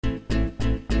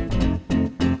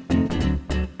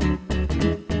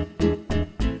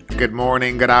good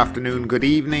morning, good afternoon, good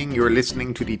evening. You're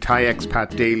listening to the Thai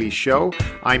Expat Daily Show.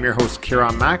 I'm your host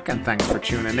Kieran Mack and thanks for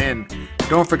tuning in.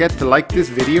 Don't forget to like this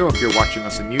video if you're watching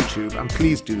us on YouTube and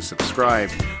please do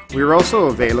subscribe. We're also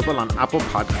available on Apple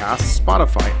Podcasts,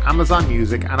 Spotify, Amazon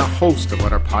Music and a host of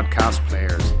other podcast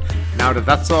players. Now that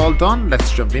that's all done,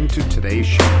 let's jump into today's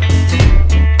show.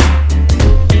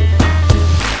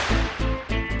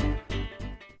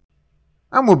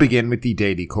 And we'll begin with the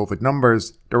daily COVID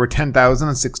numbers. There were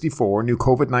 10,064 new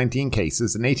COVID-19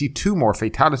 cases and 82 more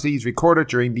fatalities recorded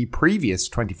during the previous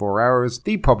 24 hours,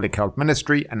 the Public Health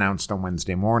Ministry announced on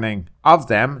Wednesday morning. Of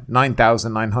them,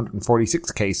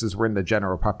 9,946 cases were in the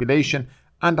general population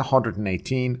and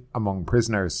 118 among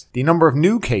prisoners. The number of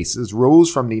new cases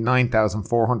rose from the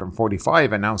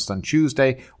 9,445 announced on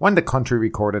Tuesday when the country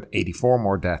recorded 84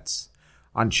 more deaths.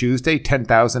 On Tuesday,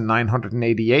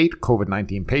 10,988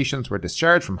 COVID-19 patients were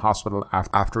discharged from hospital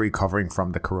after recovering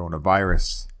from the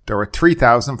coronavirus. There were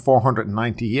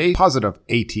 3,498 positive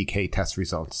ATK test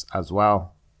results as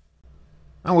well.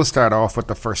 And we'll start off with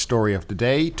the first story of the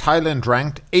day. Thailand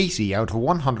ranked 80 out of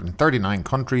 139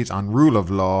 countries on rule of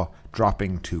law,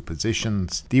 dropping 2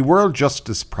 positions. The World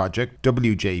Justice Project,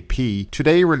 WJP,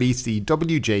 today released the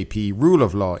WJP Rule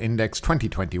of Law Index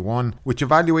 2021, which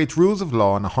evaluates rules of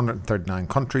law in 139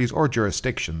 countries or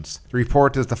jurisdictions. The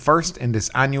report is the first in this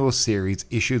annual series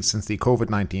issued since the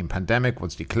COVID-19 pandemic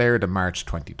was declared in March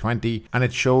 2020, and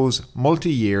it shows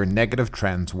multi-year negative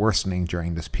trends worsening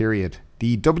during this period.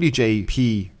 The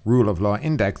WJP Rule of Law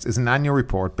Index is an annual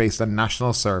report based on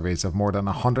national surveys of more than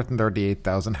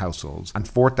 138,000 households and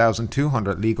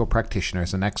 4,200 legal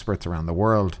practitioners and experts around the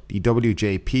world. The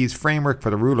WJP's framework for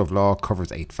the rule of law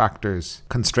covers 8 factors: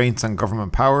 constraints on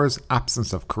government powers,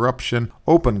 absence of corruption,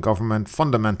 open government,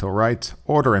 fundamental rights,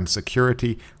 order and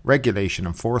security, regulation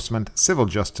enforcement, civil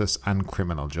justice and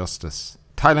criminal justice.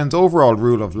 Thailand's overall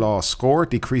rule of law score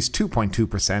decreased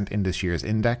 2.2% in this year's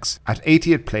index. At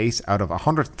 80th place out of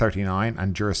 139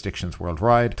 and jurisdictions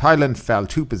worldwide, Thailand fell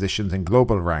 2 positions in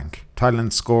global rank.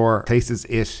 Thailand's score places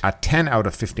it at 10 out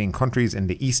of 15 countries in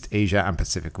the East Asia and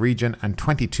Pacific region and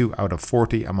 22 out of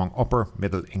 40 among upper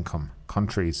middle income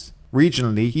countries.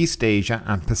 Regionally, East Asia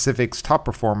and Pacific's top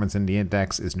performance in the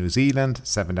index is New Zealand,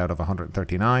 7 out of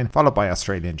 139, followed by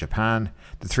Australia and Japan.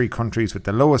 The 3 countries with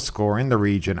the lowest score in the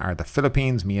region are the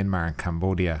Philippines, Myanmar and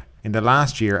Cambodia. In the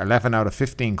last year, 11 out of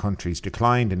 15 countries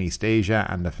declined in East Asia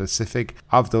and the Pacific.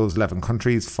 Of those 11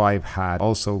 countries, 5 had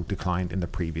also declined in the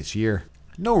previous year.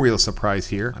 No real surprise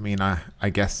here. I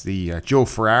guess the Joe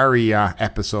Ferrari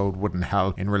episode wouldn't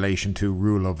help in relation to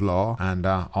rule of law and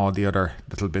all the other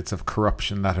little bits of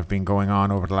corruption that have been going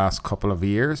on over the last couple of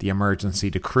years. The emergency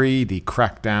decree, the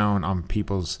crackdown on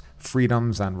people's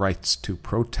freedoms and rights to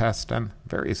protest and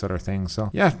various other things.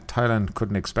 So yeah, Thailand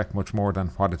couldn't expect much more than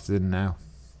what it's in now.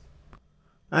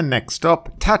 And next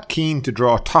up, Tat keen to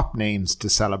draw top names to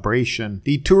celebration.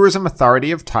 The Tourism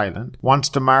Authority of Thailand wants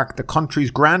to mark the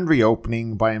country's grand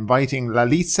reopening by inviting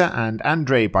Lalisa and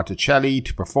Andre Botticelli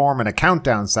to perform in a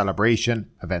countdown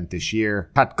celebration event this year.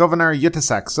 Tat Governor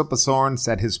Yuthaisak Supasorn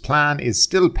said his plan is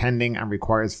still pending and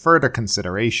requires further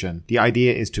consideration. The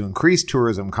idea is to increase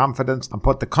tourism confidence and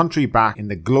put the country back in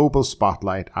the global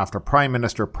spotlight after Prime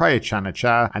Minister Prayut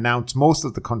Chan-o-cha announced most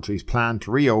of the country's plan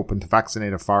to reopen to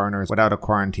vaccinated foreigners without a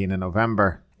quarantine in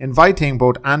November. Inviting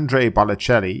both Andre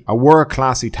Botticelli, a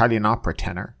world-class Italian opera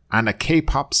tenor, and a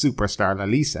K-pop superstar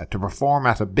Lalisa to perform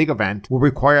at a big event will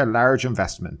require large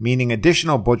investment, meaning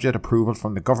additional budget approval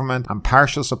from the government and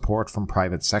partial support from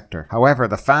private sector. However,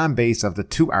 the fan base of the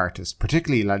 2 artists,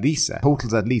 particularly Lalisa,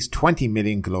 totals at least 20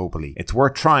 million globally. It's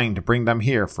worth trying to bring them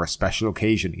here for a special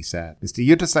occasion, he said. Mr.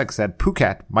 Yuthaisak said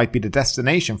Phuket might be the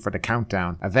destination for the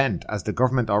countdown event, as the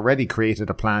government already created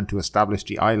a plan to establish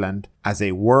the island as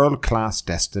a world-class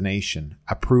destination,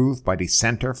 approved by the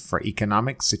Centre for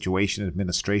Economic Situation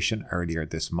Administration earlier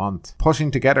this month. Putting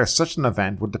together such an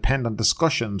event would depend on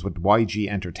discussions with YG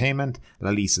Entertainment,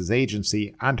 Lalisa's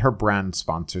agency, and her brand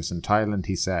sponsors in Thailand,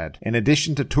 he said. In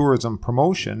addition to tourism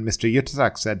promotion, Mr.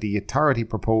 Yuthaisak said the authority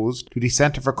proposed to the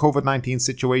Centre for COVID-19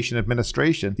 Situation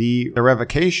Administration the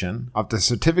revocation of the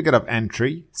Certificate of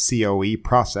Entry (COE)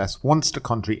 process once the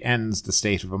country ends the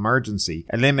state of emergency,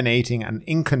 eliminating an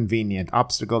inconvenient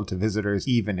obstacle to visitors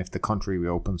even if the country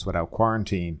reopens without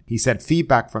quarantine. He said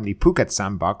feedback from the Phuket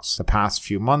Sandbox the past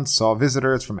few months saw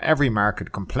visitors from every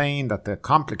market complain that the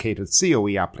complicated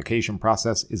COE application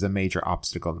process is a major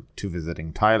obstacle to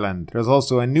visiting Thailand. There's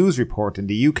also a news report in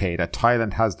the UK that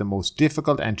Thailand has the most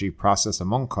difficult entry process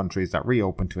among countries that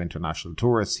reopen to international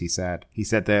tourists, he said. He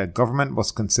said the government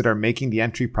must consider making the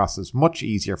entry process much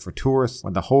easier for tourists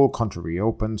when the whole country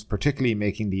reopens, particularly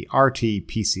making the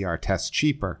RT-PCR test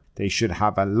cheaper. They should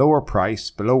have a lower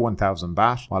price below 1,000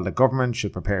 baht, while the government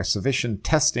should prepare sufficient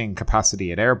testing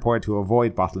capacity at airport to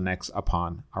avoid bottlenecks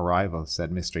upon arrival, said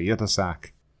Mr.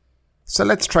 Yuttasak. So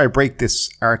let's try break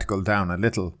this article down a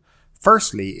little.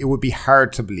 Firstly, it would be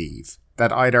hard to believe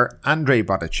that either Andre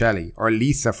Botticelli or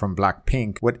Lisa from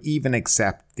Blackpink would even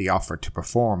accept the offer to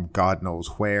perform God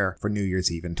knows where for New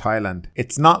Year's Eve in Thailand.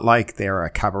 It's not like they're a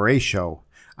cabaret show,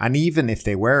 and even if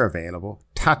they were available,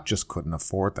 Tat just couldn't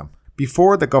afford them.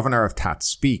 Before the governor of Tat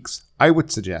speaks, I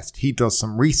would suggest he does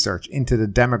some research into the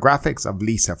demographics of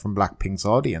Lisa from Blackpink's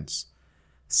audience.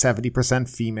 70%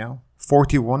 female,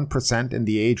 41% in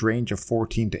the age range of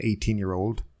 14 to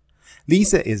 18-year-old.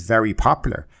 Lisa is very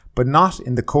popular, but not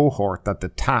in the cohort that the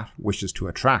Tat wishes to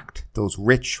attract, those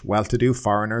rich, well-to-do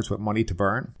foreigners with money to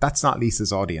burn. That's not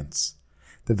Lisa's audience.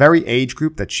 The very age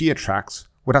group that she attracts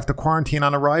would have to quarantine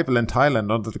on arrival in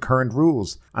Thailand under the current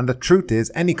rules, and the truth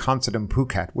is any concert in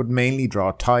Phuket would mainly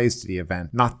draw Thais to the event,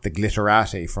 not the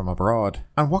glitterati from abroad.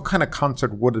 And what kind of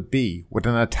concert would it be with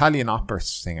an Italian opera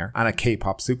singer and a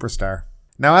K-pop superstar?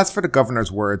 Now, as for the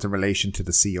governor's words in relation to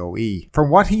the COE, from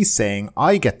what he's saying,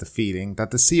 I get the feeling that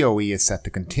the COE is set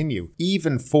to continue,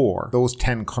 even for those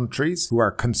 10 countries who are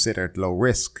considered low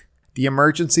risk. The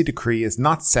emergency decree is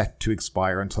not set to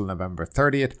expire until November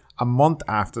 30th, a month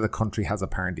after the country has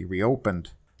apparently reopened.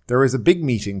 There is a big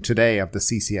meeting today of the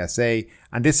CCSA,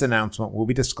 and this announcement will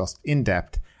be discussed in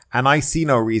depth, and I see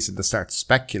no reason to start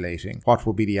speculating what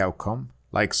will be the outcome,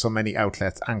 like so many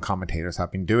outlets and commentators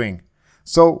have been doing.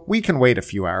 So we can wait a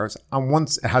few hours, and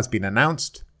once it has been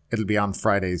announced, it'll be on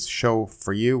Friday's show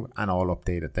for you and all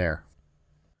updated there.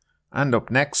 And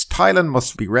up next, Thailand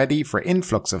must be ready for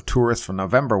influx of tourists from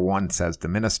November 1, says the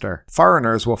minister.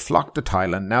 Foreigners will flock to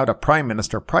Thailand now that Prime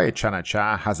Minister Prayut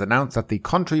Chan-o-cha has announced that the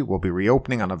country will be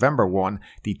reopening on November 1,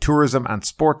 the Tourism and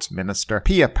Sports Minister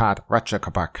Piyapat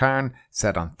Ratchakapakkarn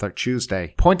said on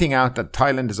Tuesday. Pointing out that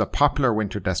Thailand is a popular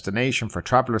winter destination for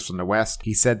travellers from the West,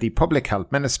 he said the Public Health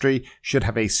Ministry should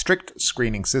have a strict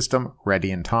screening system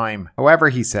ready in time. However,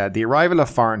 he said the arrival of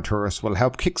foreign tourists will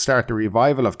help kickstart the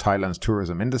revival of Thailand's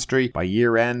tourism industry by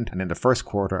year end and in the first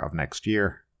quarter of next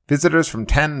year. Visitors from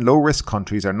 10 low-risk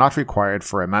countries are not required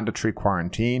for a mandatory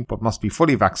quarantine but must be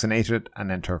fully vaccinated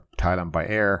and enter Thailand by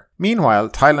air. Meanwhile,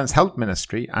 Thailand's Health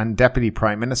Ministry and Deputy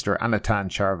Prime Minister Anatan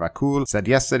Charnvirakul said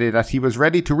yesterday that he was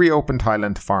ready to reopen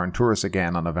Thailand to foreign tourists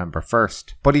again on November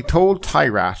 1st. But he told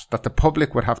Thairat that the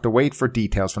public would have to wait for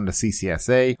details from the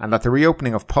CCSA and that the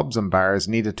reopening of pubs and bars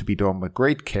needed to be done with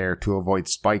great care to avoid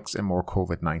spikes in more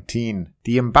COVID-19.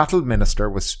 The embattled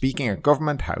minister was speaking at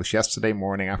Government House yesterday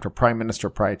morning after Prime Minister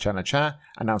Prayut Chan-o-cha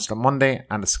announced on Monday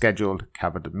and a scheduled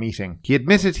cabinet meeting. He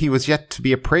admitted he was yet to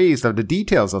be appraised of the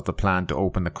details of the plan to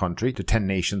open the country to 10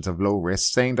 nations of low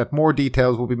risk, saying that more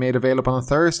details will be made available on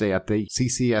Thursday at the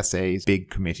CCSA's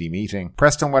big committee meeting.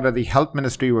 Pressed on whether the Health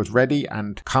Ministry was ready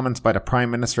and comments by the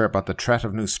Prime Minister about the threat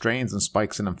of new strains and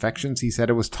spikes in infections, he said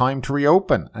it was time to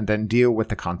reopen and then deal with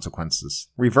the consequences.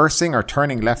 Reversing or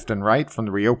turning left and right from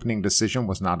the reopening decision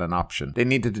was not an option. They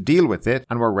needed to deal with it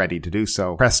and were ready to do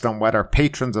so. Pressed on whether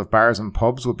patrons of bars and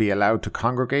pubs would be allowed to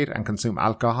congregate and consume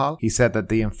alcohol, he said that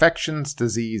the Infectious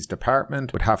Disease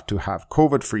Department would have to have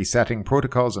COVID-free setting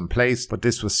protocols in place, but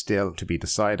this was still to be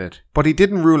decided. But he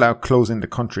didn't rule out closing the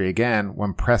country again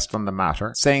when pressed on the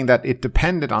matter, saying that it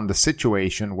depended on the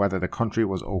situation whether the country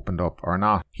was opened up or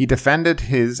not. He defended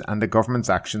his and the government's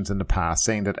actions in the past,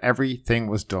 saying that everything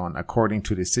was done according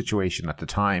to the situation at the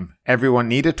time. Everyone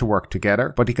needed to work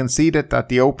together, but he conceded that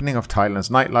the opening of Thailand's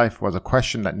nightlife was a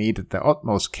question that needed the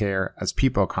utmost care as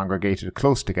people congregated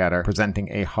close together,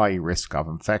 presenting a high risk of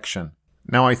infection.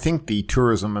 Now, I think the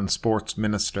Tourism and Sports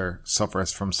Minister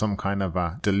suffers from some kind of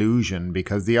a delusion,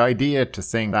 because the idea to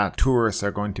think that tourists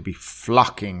are going to be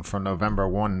flocking from November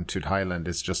 1 to Thailand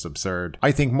is just absurd.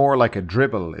 I think more like a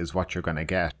dribble is what you're going to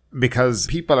get, because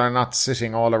people are not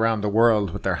sitting all around the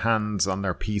world with their hands on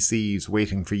their PCs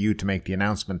waiting for you to make the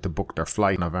announcement to book their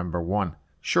flight November 1.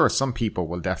 Sure, some people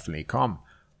will definitely come,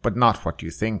 but not what you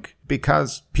think,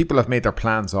 because people have made their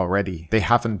plans already. They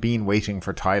haven't been waiting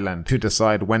for Thailand to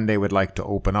decide when they would like to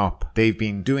open up. They've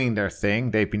been doing their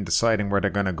thing. They've been deciding where they're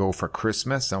going to go for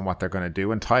Christmas and what they're going to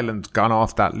do, and Thailand's gone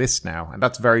off that list now, and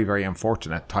that's very, very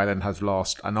unfortunate. Thailand has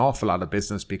lost an awful lot of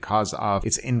business because of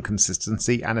its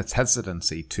inconsistency and its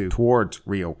hesitancy towards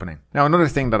reopening. Now, another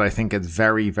thing that I think is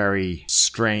very, very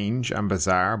strange and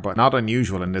bizarre, but not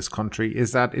unusual in this country,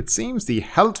 is that it seems the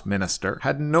health minister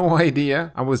had no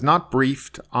idea and was not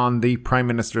briefed on the Prime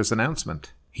Minister's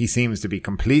announcement. He seems to be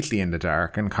completely in the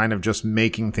dark and kind of just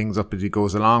making things up as he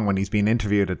goes along when he's being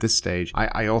interviewed at this stage.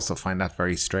 I also find that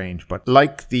very strange. But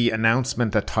like the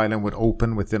announcement that Thailand would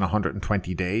open within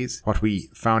 120 days, what we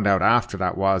found out after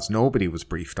that was nobody was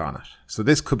briefed on it. So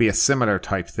this could be a similar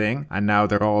type thing, and now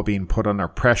they're all being put under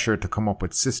pressure to come up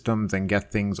with systems and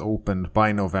get things opened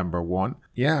by November 1.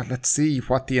 Yeah, let's see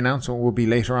what the announcement will be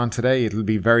later on today. It'll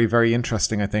be very, very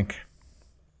interesting, I think.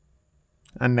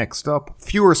 And next up,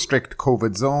 fewer strict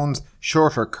COVID zones,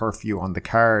 shorter curfew on the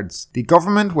cards. The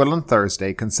government will on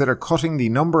Thursday consider cutting the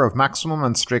number of maximum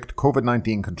and strict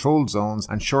COVID-19 controlled zones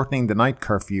and shortening the night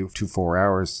curfew to 4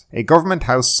 hours. A government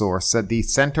house source said the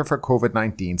Centre for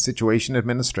COVID-19 Situation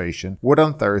Administration would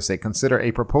on Thursday consider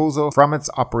a proposal from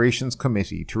its Operations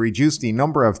Committee to reduce the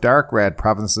number of dark red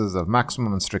provinces of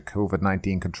maximum and strict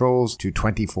COVID-19 controls to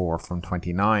 24 from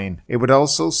 29. It would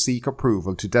also seek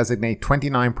approval to designate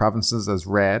 29 provinces as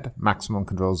red maximum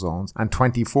control zones and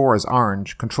 24 as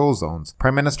orange control zones.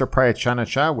 Prime Minister Prayut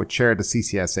Chan-o-cha would chair the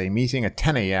CCSA meeting at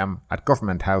 10 a.m. at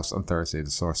Government House on Thursday,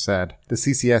 the source said. The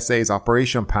CCSA's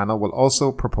operation panel will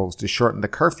also propose to shorten the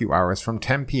curfew hours from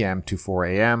 10 p.m. to 4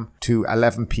 a.m. to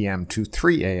 11 p.m. to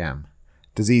 3 a.m.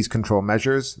 Disease control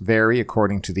measures vary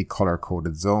according to the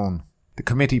colour-coded zone. The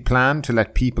committee planned to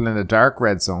let people in the dark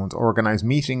red zones organise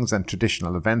meetings and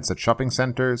traditional events at shopping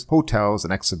centres, hotels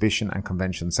and exhibition and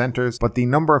convention centres, but the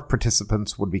number of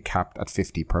participants would be capped at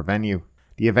 50 per venue.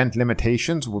 The event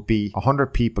limitations would be 100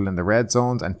 people in the red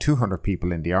zones and 200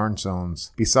 people in the orange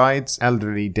zones. Besides,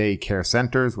 elderly day care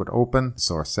centres would open, the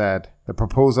source said. The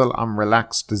proposal on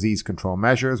relaxed disease control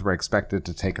measures were expected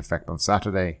to take effect on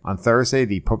Saturday. On Thursday,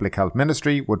 the Public Health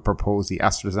Ministry would propose the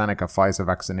AstraZeneca-Pfizer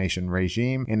vaccination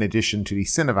regime in addition to the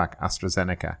Sinovac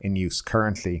AstraZeneca in use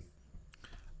currently.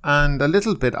 And a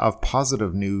little bit of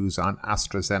positive news on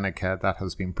AstraZeneca that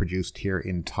has been produced here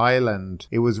in Thailand.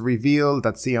 It was revealed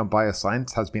that Sion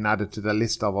Bioscience has been added to the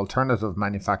list of alternative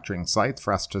manufacturing sites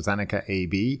for AstraZeneca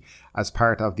AB as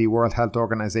part of the World Health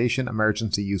Organization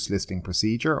Emergency Use Listing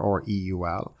Procedure, or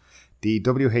EUL. The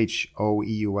WHO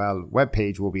EUL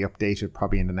webpage will be updated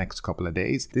probably in the next couple of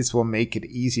days. This will make it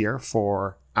easier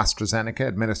for AstraZeneca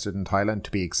administered in Thailand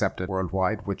to be accepted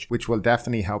worldwide, which will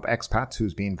definitely help expats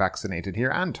who's been vaccinated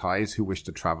here and Thais who wish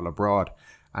to travel abroad.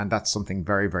 And that's something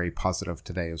very, very positive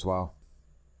today as well.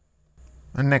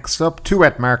 And next up, 2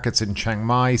 wet markets in Chiang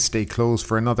Mai stay closed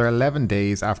for another 11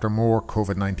 days after more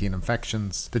COVID-19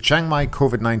 infections. The Chiang Mai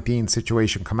COVID-19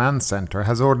 Situation Command Centre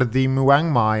has ordered the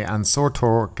Muang Mai and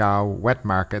Sortor Gao wet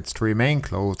markets to remain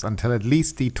closed until at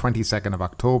least the 22nd of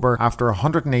October after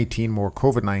 118 more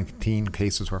COVID-19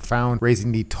 cases were found,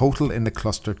 raising the total in the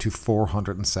cluster to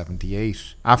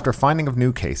 478. After finding of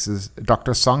new cases,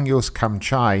 Dr. Songyos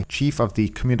Kamchai, Chief of the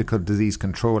Communicable Disease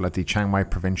Control at the Chiang Mai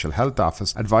Provincial Health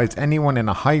Office, advised anyone in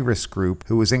a high-risk group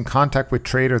who was in contact with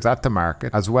traders at the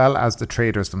market, as well as the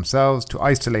traders themselves, to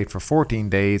isolate for 14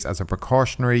 days as a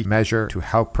precautionary measure to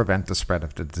help prevent the spread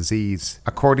of the disease.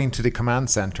 According to the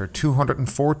command centre,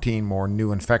 214 more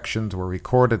new infections were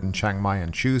recorded in Chiang Mai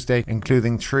on Tuesday,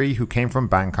 including 3 who came from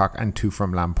Bangkok and 2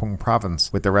 from Lampung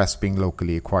province, with the rest being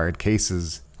locally acquired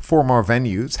cases. 4 more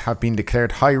venues have been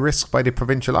declared high risk by the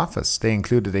provincial office. They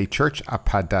included a church at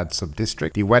Padad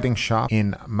sub-district, the wedding shop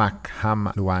in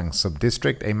Makham Luang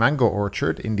sub-district, a mango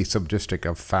orchard in the sub-district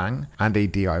of Phang, and a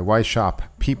DIY shop.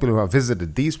 People who have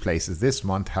visited these places this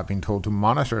month have been told to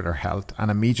monitor their health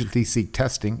and immediately seek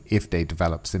testing if they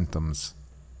develop symptoms.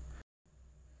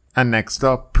 And next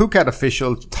up, Phuket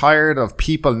officials tired of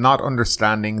people not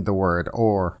understanding the word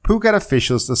or. Phuket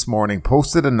officials this morning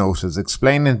posted a notice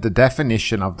explaining the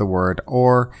definition of the word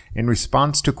or in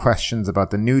response to questions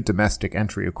about the new domestic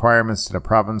entry requirements to the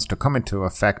province to come into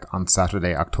effect on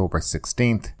Saturday, October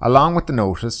 16th. Along with the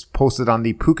notice, posted on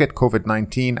the Phuket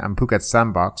COVID-19 and Phuket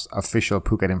Sandbox official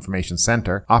Phuket Information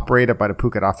Centre, operated by the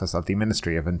Phuket office of the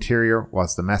Ministry of Interior,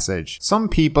 was the message. Some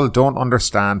people don't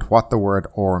understand what the word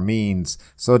or means,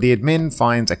 so the admin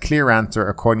finds a clear answer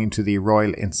according to the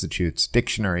Royal Institute's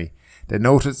dictionary. The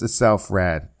notice itself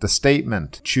read, the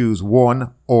statement, choose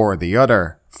one or the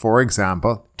other. For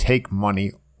example, take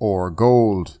money or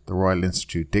gold, the Royal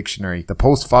Institute Dictionary. The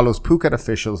post follows Phuket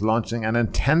officials launching an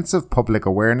intensive public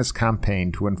awareness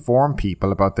campaign to inform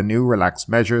people about the new relaxed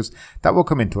measures that will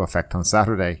come into effect on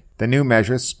Saturday. The new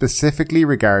measures specifically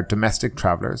regard domestic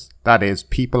travellers, that is,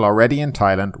 people already in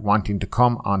Thailand wanting to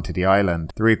come onto the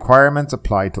island. The requirements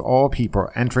apply to all people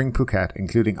entering Phuket,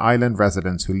 including island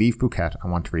residents who leave Phuket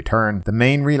and want to return. The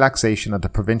main relaxation of the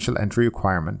provincial entry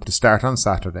requirement to start on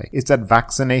Saturday is that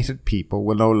vaccinated people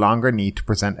will no longer need to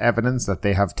present evidence that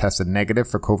they have tested negative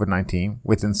for COVID-19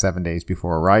 within 7 days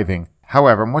before arriving.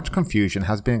 However, much confusion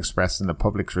has been expressed in the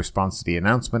public's response to the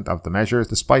announcement of the measures,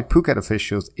 despite Phuket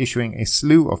officials issuing a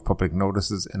slew of public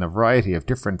notices in a variety of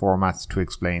different formats to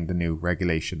explain the new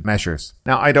regulation measures.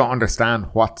 Now, I don't understand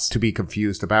what's to be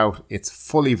confused about. It's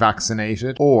fully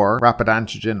vaccinated or rapid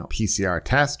antigen PCR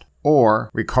test or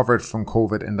recovered from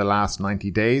COVID in the last 90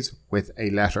 days with a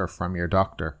letter from your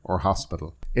doctor or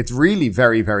hospital. It's really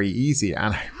very, very easy,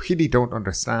 and I really don't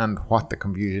understand what the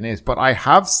confusion is. But I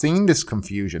have seen this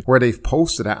confusion where they've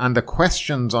posted it and the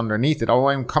questions underneath it, oh,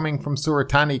 I'm coming from Surat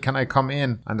Thani, can I come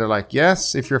in? And they're like,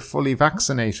 yes, if you're fully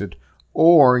vaccinated.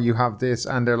 Or you have this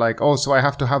and they're like, oh, so I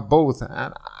have to have both.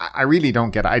 And I really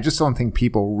don't get it. I just don't think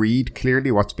people read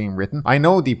clearly what's being written. I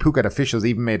know the Phuket officials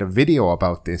even made a video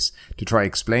about this to try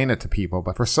explain it to people.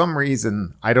 But for some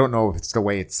reason, I don't know if it's the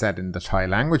way it's said in the Thai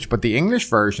language, but the English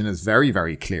version is very,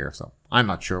 very clear. So I'm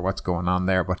not sure what's going on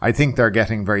there, but I think they're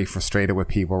getting very frustrated with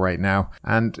people right now.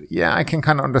 And yeah, I can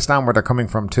kind of understand where they're coming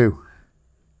from too.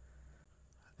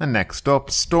 And next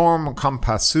up, Storm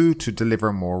Kompasu to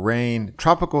deliver more rain.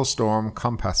 Tropical storm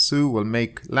Kompasu will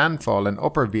make landfall in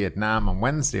upper Vietnam on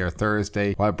Wednesday or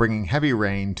Thursday while bringing heavy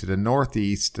rain to the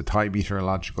northeast, the Thai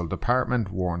Meteorological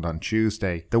Department warned on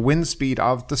Tuesday. The wind speed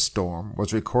of the storm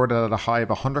was recorded at a high of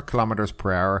 100 km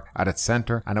per hour at its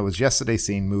centre, and it was yesterday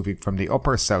seen moving from the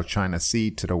upper South China Sea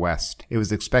to the west. It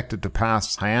was expected to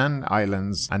pass Hainan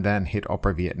Islands and then hit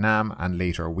upper Vietnam and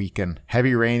later weaken.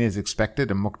 Heavy rain is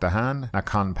expected in Mukdahan,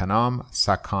 Nakhon Phanom,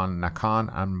 Sakhon Nakhon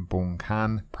and Bung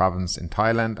Khan province in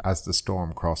Thailand as the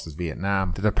storm crosses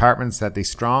Vietnam. The department said the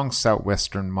strong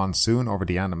southwestern monsoon over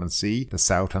the Andaman Sea, the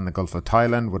south and the Gulf of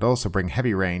Thailand would also bring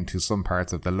heavy rain to some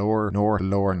parts of the lower north,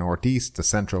 lower northeast, the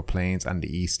central plains and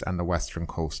the east and the western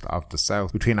coast of the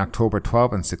south. Between October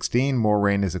 12 and 16, more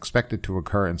rain is expected to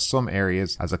occur in some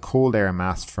areas as a cold air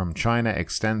mass from China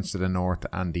extends to the north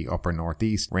and the upper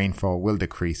northeast. Rainfall will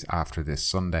decrease after this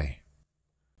Sunday.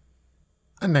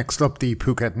 And next up, the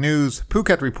Phuket news.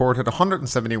 Phuket reported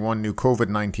 171 new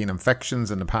COVID-19 infections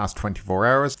in the past 24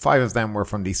 hours. 5 of them were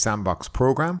from the Sandbox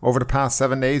program. Over the past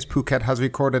 7 days, Phuket has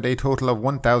recorded a total of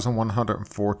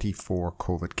 1,144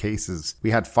 COVID cases.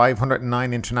 We had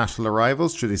 509 international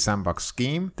arrivals through the Sandbox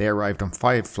scheme. They arrived on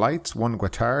 5 flights, 1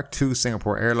 Qatar, 2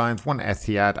 Singapore Airlines, 1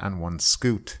 Etihad and 1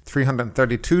 Scoot.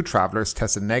 332 travellers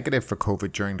tested negative for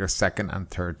COVID during their second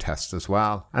and third tests as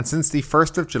well. And since the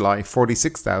 1st of July,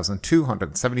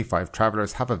 46,275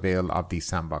 travellers have availed of the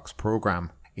Sandbox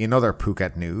program. In other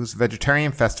Phuket news,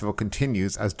 Vegetarian Festival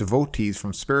continues as devotees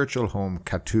from spiritual home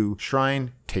Kathu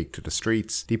Shrine take to the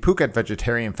streets. The Phuket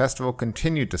Vegetarian Festival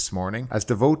continued this morning as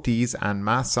devotees and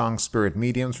mass song spirit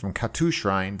mediums from Kathu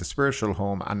Shrine, the spiritual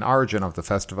home and origin of the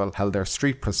festival, held their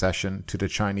street procession to the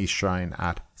Chinese shrine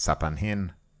at Sapan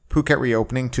Hin. Phuket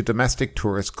reopening to domestic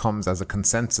tourists comes as a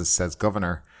consensus, says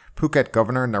Governor. Phuket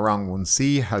Governor Narong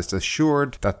Wooncee has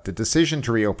assured that the decision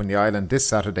to reopen the island this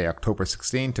Saturday, October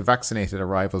 16, to vaccinated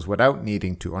arrivals without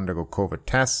needing to undergo COVID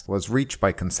tests was reached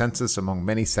by consensus among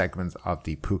many segments of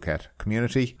the Phuket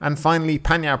community. And finally,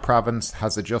 Phang Province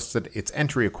has adjusted its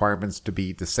entry requirements to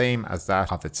be the same as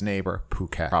that of its neighbour,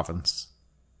 Phuket Province.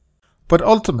 But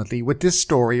ultimately, with this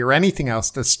story or anything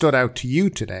else that stood out to you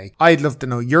today, I'd love to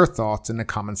know your thoughts in the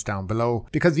comments down below.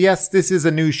 Because yes, this is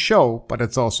a news show, but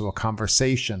it's also a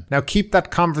conversation. Now keep that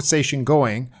conversation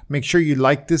going. Make sure you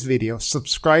like this video,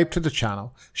 subscribe to the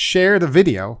channel, share the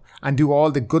video, and do all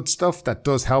the good stuff that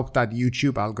does help that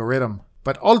YouTube algorithm.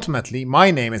 But ultimately, my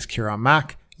name is Kieran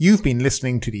Mack. You've been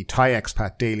listening to the Thai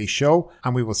Expat Daily Show,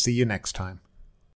 and we will see you next time.